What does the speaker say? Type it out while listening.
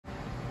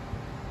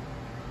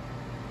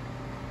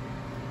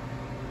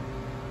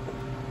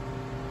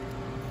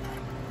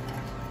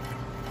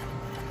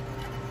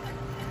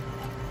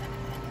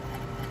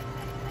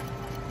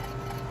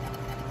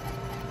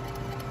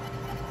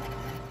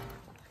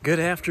Good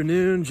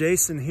afternoon,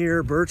 Jason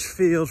here,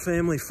 Birchfield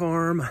Family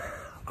Farm,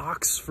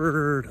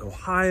 Oxford,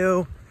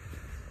 Ohio.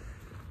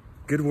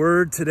 Good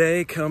word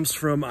today comes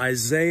from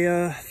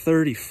Isaiah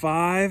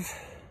 35.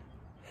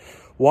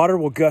 Water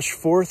will gush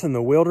forth in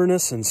the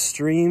wilderness and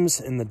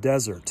streams in the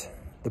desert.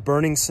 The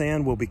burning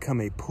sand will become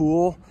a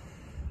pool,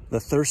 the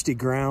thirsty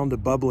ground a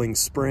bubbling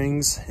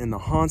springs. In the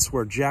haunts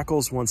where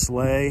jackals once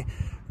lay,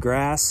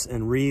 grass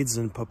and reeds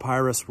and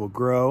papyrus will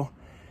grow.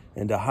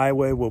 And a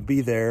highway will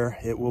be there.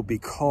 It will be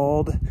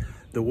called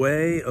the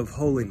Way of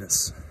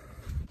Holiness.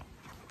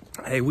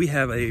 Hey, we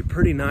have a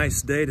pretty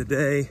nice day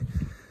today.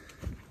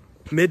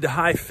 Mid to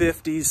high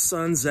 50s,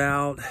 sun's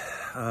out.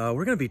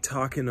 We're gonna be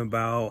talking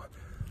about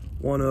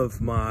one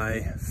of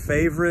my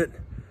favorite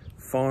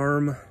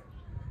farm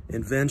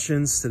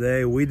inventions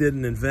today. We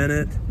didn't invent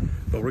it,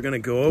 but we're gonna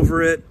go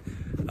over it.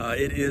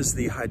 It is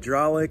the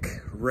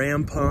hydraulic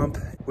ram pump.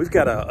 We've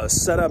got a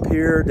setup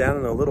here down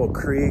in a little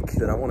creek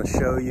that I want to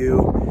show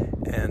you.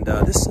 And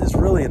this is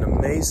really an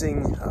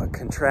amazing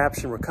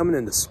contraption. We're coming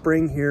into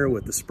spring here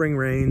with the spring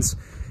rains,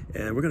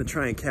 and we're going to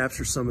try and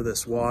capture some of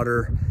this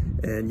water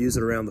and use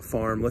it around the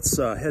farm. Let's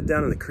head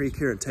down in the creek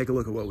here and take a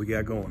look at what we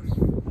got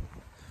going.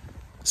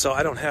 So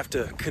I don't have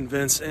to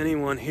convince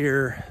anyone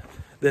here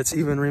that's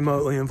even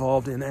remotely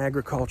involved in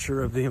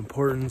agriculture of the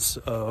importance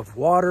of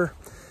water,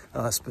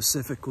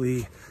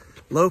 specifically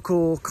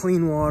local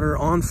clean water,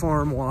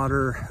 on-farm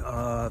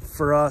water.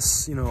 For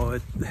us, you know,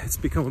 it's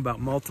become about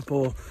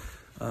multiple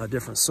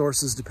different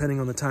sources depending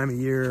on the time of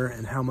year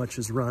and how much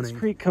is running. This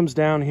creek comes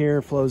down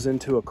here, flows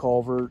into a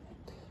culvert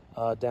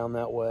down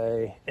that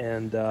way.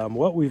 And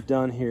what we've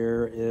done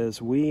here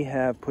is we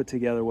have put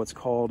together what's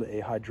called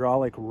a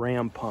hydraulic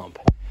ram pump.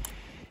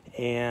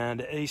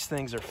 And these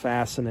things are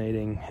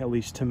fascinating, at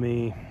least to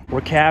me.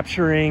 We're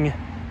capturing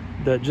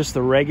just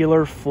the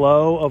regular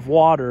flow of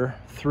water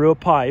through a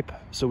pipe.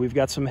 So we've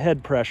got some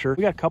head pressure.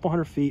 We got a couple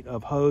hundred feet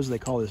of hose. They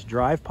call this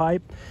drive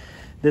pipe.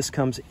 This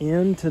comes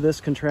into this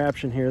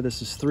contraption here.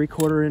 This is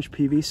 3/4 inch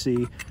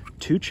PVC,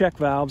 2 check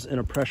valves, and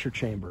a pressure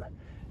chamber.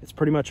 It's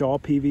pretty much all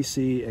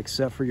PVC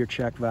except for your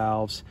check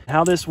valves.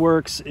 How this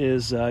works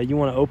is you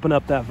want to open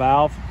up that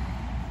valve,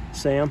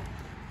 Sam,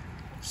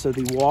 so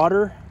the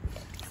water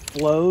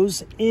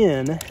flows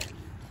in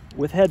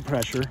with head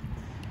pressure,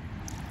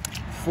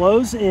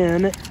 flows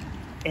in,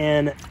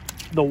 and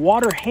the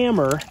water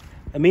hammer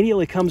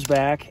immediately comes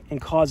back and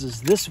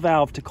causes this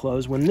valve to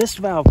close. When this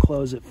valve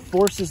closes, it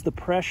forces the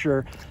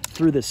pressure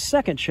through the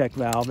second check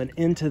valve and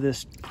into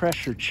this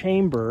pressure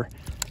chamber,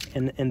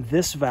 and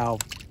this valve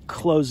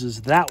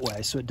closes that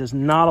way, so it does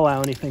not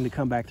allow anything to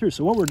come back through.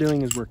 So what we're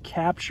doing is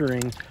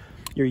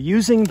you're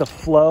using the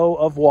flow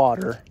of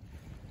water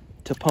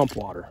to pump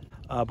water.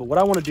 But what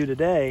I want to do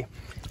today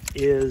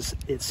is,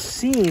 it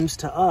seems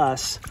to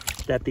us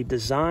that the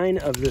design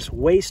of this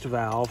waste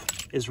valve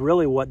is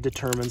really what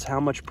determines how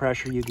much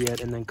pressure you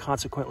get, and then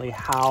consequently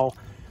how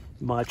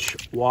much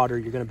water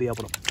you're going to be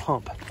able to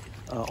pump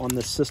on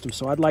this system.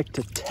 So I'd like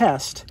to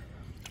test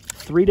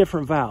 3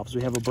 different valves.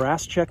 We have a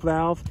brass check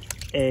valve,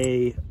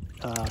 a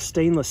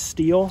stainless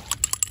steel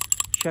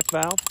check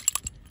valve,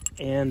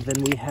 and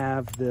then we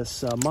have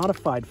this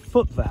modified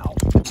foot valve.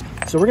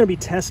 So we're going to be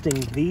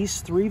testing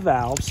these 3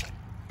 valves.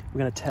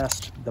 We're going to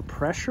test the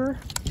pressure,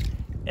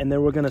 and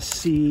then we're going to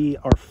see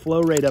our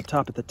flow rate up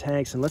top at the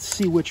tanks, and let's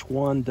see which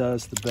one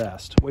does the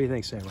best. What do you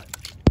think, Sam?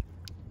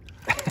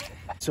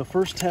 So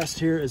first test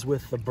here is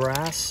with the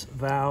brass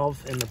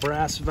valve, and the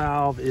brass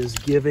valve is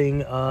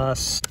giving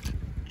us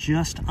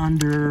just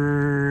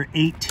under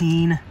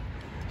 18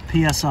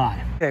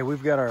 PSI. Okay,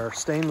 we've got our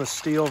stainless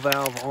steel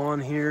valve on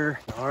here.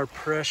 Our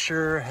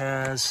pressure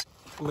has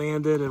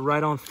landed at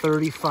right on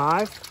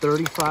 35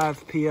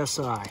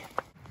 PSI.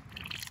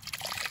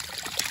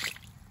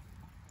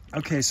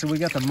 Okay, so we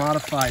got the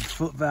modified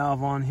foot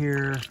valve on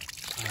here,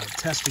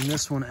 testing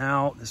this one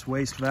out, this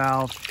waste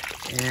valve,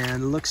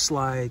 and it looks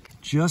like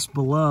just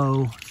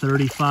below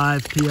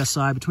 35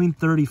 PSI, between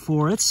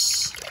 34.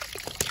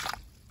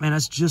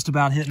 That's just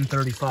about hitting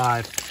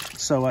 35.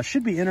 So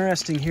should be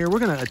interesting here. We're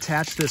gonna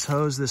attach this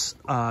hose, this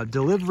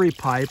delivery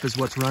pipe is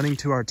what's running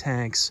to our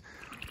tanks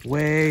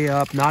way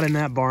up, not in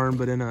that barn,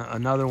 but in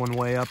another one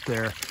way up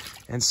there.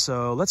 And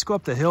so let's go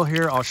up the hill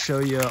here. I'll show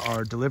you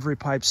our delivery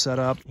pipe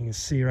setup. You can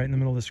see right in the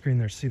middle of the screen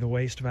there, see the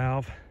waste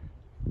valve.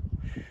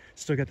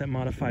 Still got that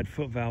modified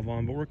foot valve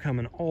on, but we're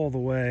coming all the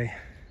way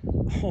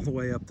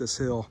up this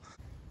hill.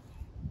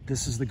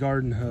 This is the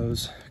garden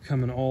hose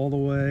coming all the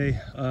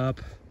way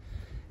up,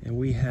 and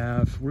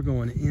we're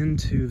going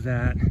into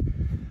that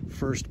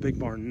first big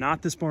barn,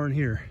 not this barn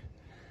here,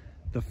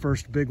 the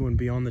first big one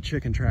beyond the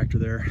chicken tractor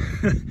there.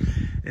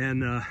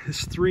 And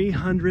it's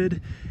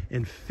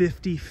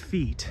 350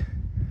 feet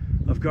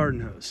of garden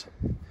hose.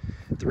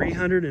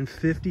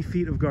 350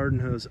 feet of garden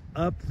hose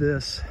up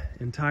this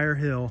entire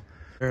hill.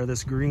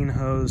 This green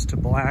hose to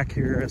black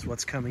here is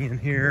what's coming in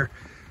here.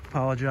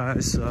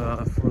 Apologize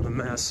for the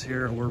mess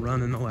here. We're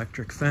running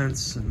electric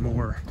fence and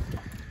more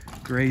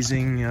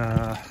grazing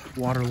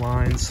water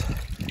lines,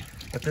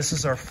 but this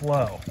is our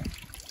flow.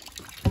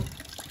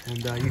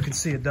 And you can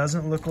see it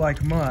doesn't look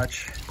like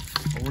much,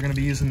 but we're gonna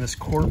be using this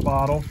quart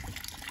bottle,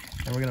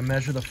 and we're gonna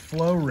measure the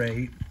flow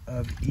rate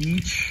of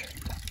each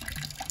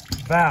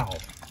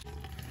valve.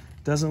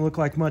 Doesn't look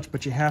like much,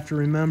 but you have to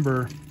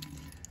remember,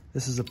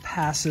 this is a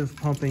passive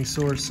pumping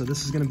source, so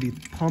this is gonna be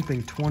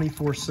pumping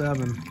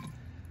 24/7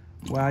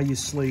 while you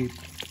sleep.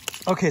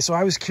 Okay, so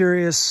I was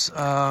curious,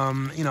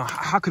 you know,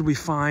 how could we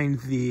find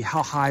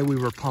how high we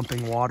were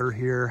pumping water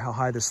here, how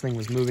high this thing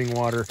was moving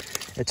water.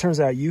 It turns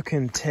out you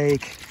can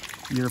take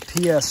your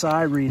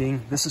PSI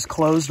reading. This is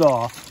closed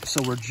off,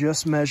 so we're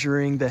just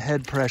measuring the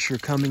head pressure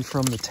coming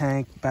from the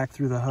tank back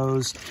through the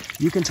hose.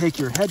 You can take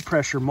your head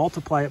pressure,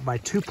 multiply it by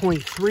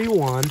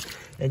 2.31,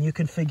 and you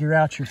can figure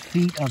out your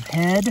feet of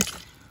head.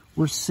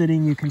 We're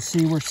sitting, you can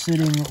see we're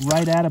sitting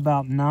right at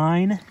about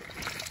 9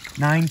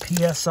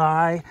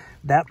 PSI.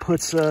 That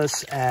puts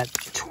us at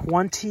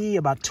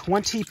about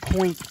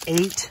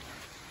 20.8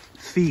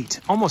 feet,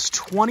 almost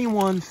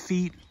 21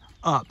 feet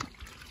up.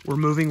 We're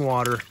moving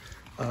water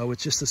with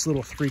just this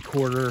little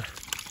 3/4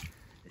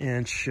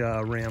 inch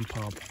ram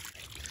pump.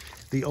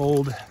 The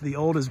old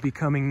is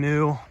becoming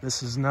new.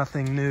 This is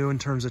nothing new in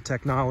terms of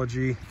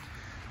technology,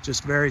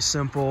 just very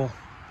simple.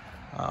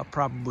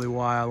 Probably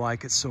why I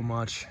like it so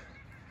much.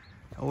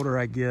 The older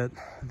I get,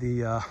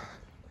 the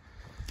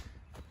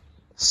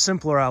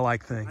simpler I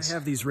like things. I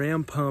have these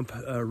ram pump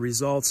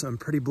results. I'm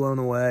pretty blown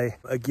away.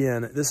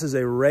 Again, this is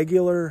a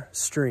regular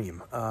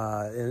stream,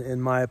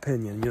 in my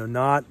opinion. You know,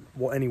 not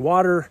any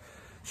water,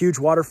 huge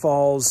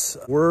waterfalls.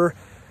 We're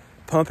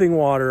pumping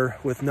water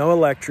with no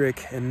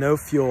electric and no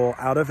fuel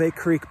out of a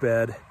creek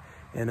bed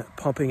and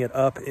pumping it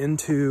up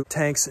into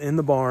tanks in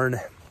the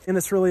barn. And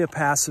it's really a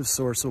passive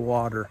source of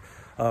water,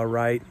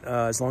 right?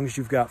 As long as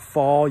you've got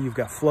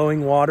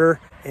flowing water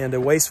and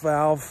a waste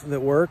valve that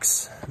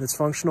works, that's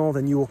functional,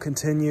 then you will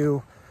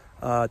continue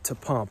to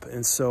pump.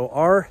 And so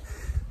our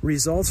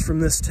results from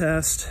this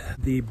test,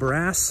 the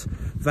brass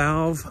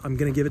valve, I'm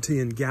gonna give it to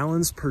you in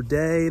gallons per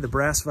day. The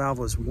brass valve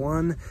was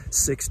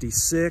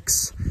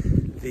 166.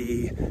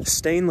 The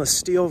stainless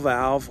steel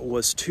valve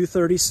was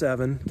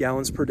 237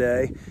 gallons per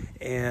day.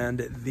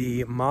 And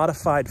the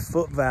modified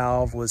foot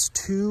valve was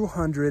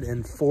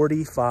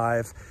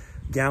 245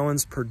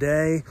 gallons per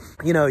day.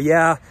 You know,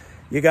 yeah,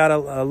 you got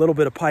a little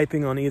bit of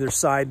piping on either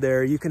side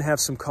there. You can have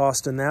some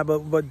cost in that,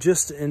 but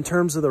just in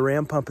terms of the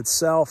ram pump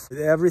itself,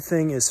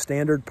 everything is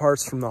standard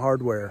parts from the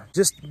hardware.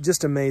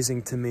 Just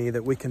amazing to me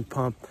that we can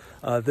pump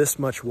this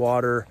much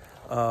water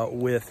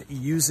with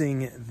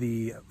using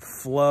the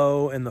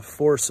flow and the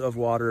force of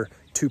water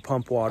to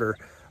pump water.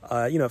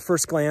 You know, at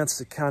first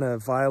glance, it kind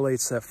of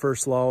violates that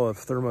first law of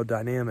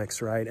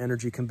thermodynamics, right?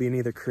 Energy can be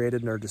neither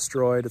created nor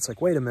destroyed. It's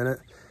like, wait a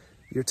minute,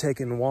 you're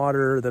taking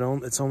water that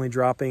it's only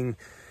dropping,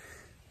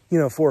 you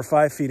know, 4 or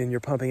 5 feet and you're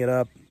pumping it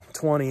up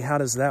 20. How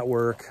does that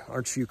work?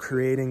 Aren't you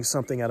creating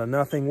something out of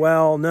nothing?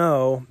 Well,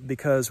 no,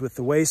 because with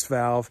the waste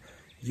valve,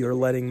 you're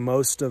letting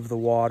most of the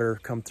water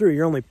come through.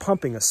 You're only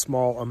pumping a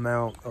small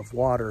amount of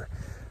water.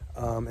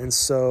 And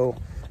so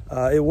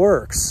it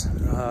works.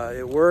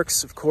 It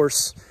works. Of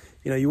course,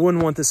 you know, you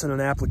wouldn't want this in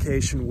an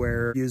application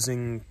where you're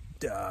using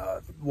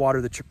water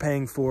that you're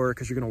paying for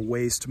because you're going to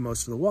waste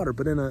most of the water.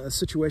 But in a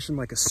situation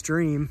like a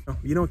stream,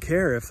 you don't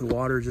care if the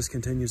water just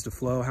continues to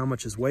flow, how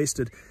much is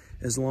wasted,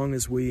 as long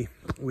as we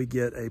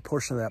get a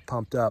portion of that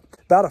pumped up.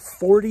 About a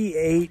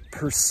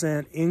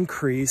 48%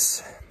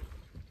 increase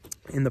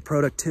in the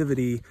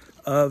productivity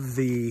of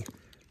the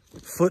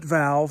foot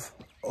valve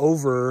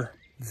over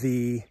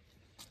the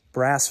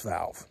brass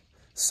valve.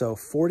 So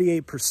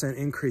 48%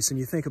 increase. And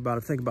you think about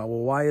it, well,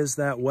 why is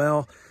that?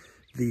 Well,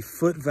 the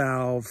foot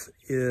valve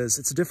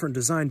it's a different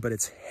design, but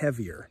it's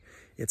heavier.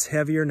 It's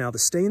heavier. Now the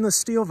stainless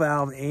steel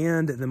valve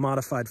and the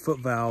modified foot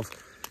valve,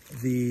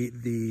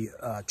 the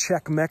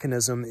check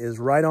mechanism is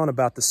right on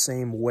about the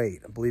same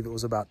weight. I believe it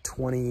was about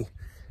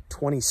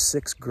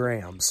 26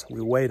 grams.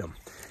 We weighed them.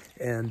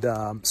 And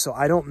so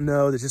I don't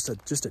know, there's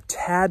just a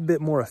tad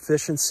bit more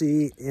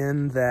efficiency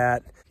in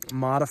that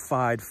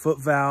modified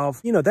foot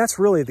valve. You know, that's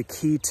really the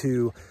key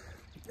to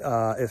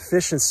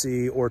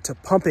efficiency, or to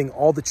pumping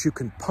all that you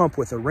can pump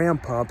with a ram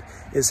pump,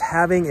 is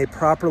having a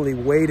properly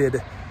weighted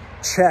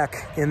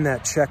check in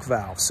that check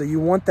valve. So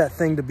you want that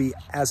thing to be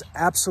as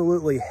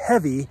absolutely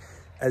heavy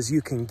as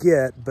you can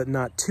get, but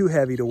not too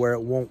heavy to where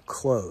it won't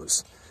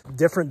close.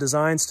 Different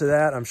designs to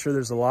that. I'm sure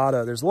there's a lot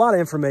of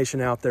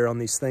information out there on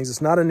these things.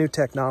 It's not a new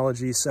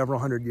technology, several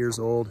hundred years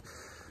old,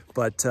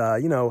 but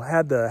you know,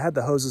 had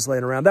the hoses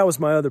laying around. That was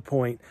my other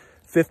point.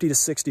 50 to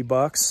 60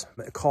 bucks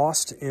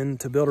cost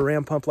to build a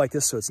ram pump like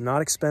this, so it's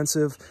not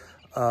expensive.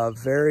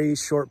 Very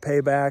short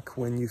payback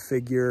when you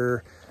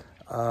figure,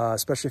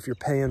 especially if you're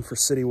paying for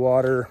city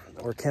water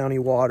or county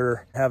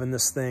water, having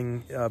this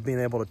thing being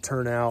able to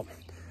turn out,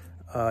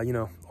 you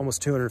know,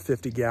 almost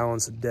 250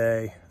 gallons a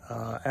day.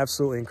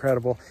 Absolutely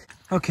incredible.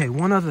 Okay,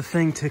 one other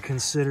thing to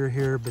consider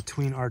here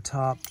between our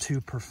top two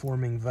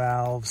performing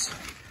valves.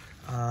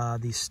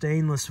 The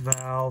stainless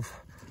valve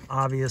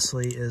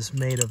obviously is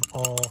made of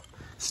all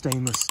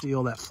stainless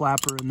steel, that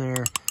flapper in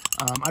there.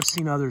 I've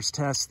seen others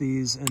test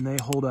these and they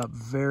hold up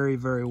very,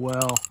 very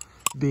well.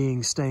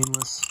 being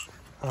stainless.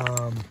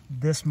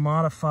 This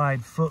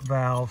modified foot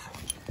valve,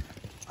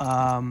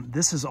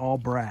 this is all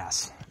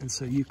brass. And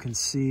so you can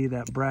see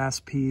that brass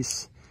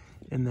piece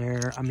in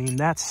there. I mean,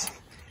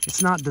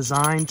 it's not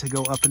designed to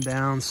go up and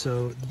down,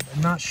 so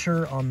I'm not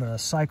sure on the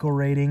cycle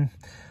rating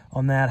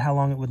on that, how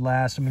long it would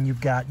last. I mean,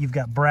 you've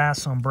got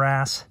brass on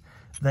brass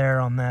there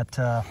on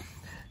that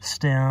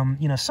stem.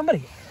 You know,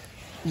 somebody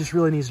just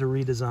really needs to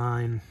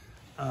redesign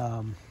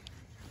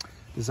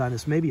design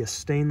this. Maybe a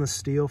stainless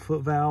steel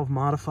foot valve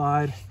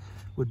modified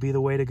would be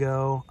the way to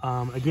go.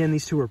 Again,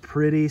 these two are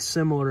pretty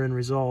similar in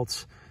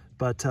results,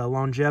 but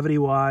longevity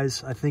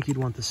wise, I think you'd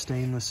want the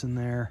stainless in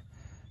there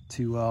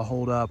to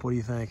hold up. What do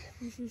you think?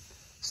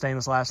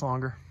 Stainless lasts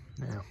longer?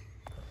 Yeah.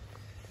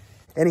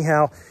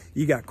 Anyhow,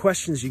 you got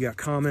questions, you got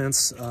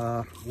comments,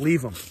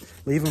 leave them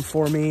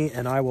for me,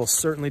 and I will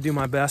certainly do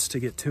my best to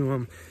get to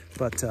them.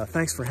 But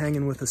thanks for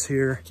hanging with us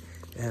here,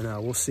 and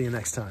we'll see you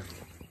next time.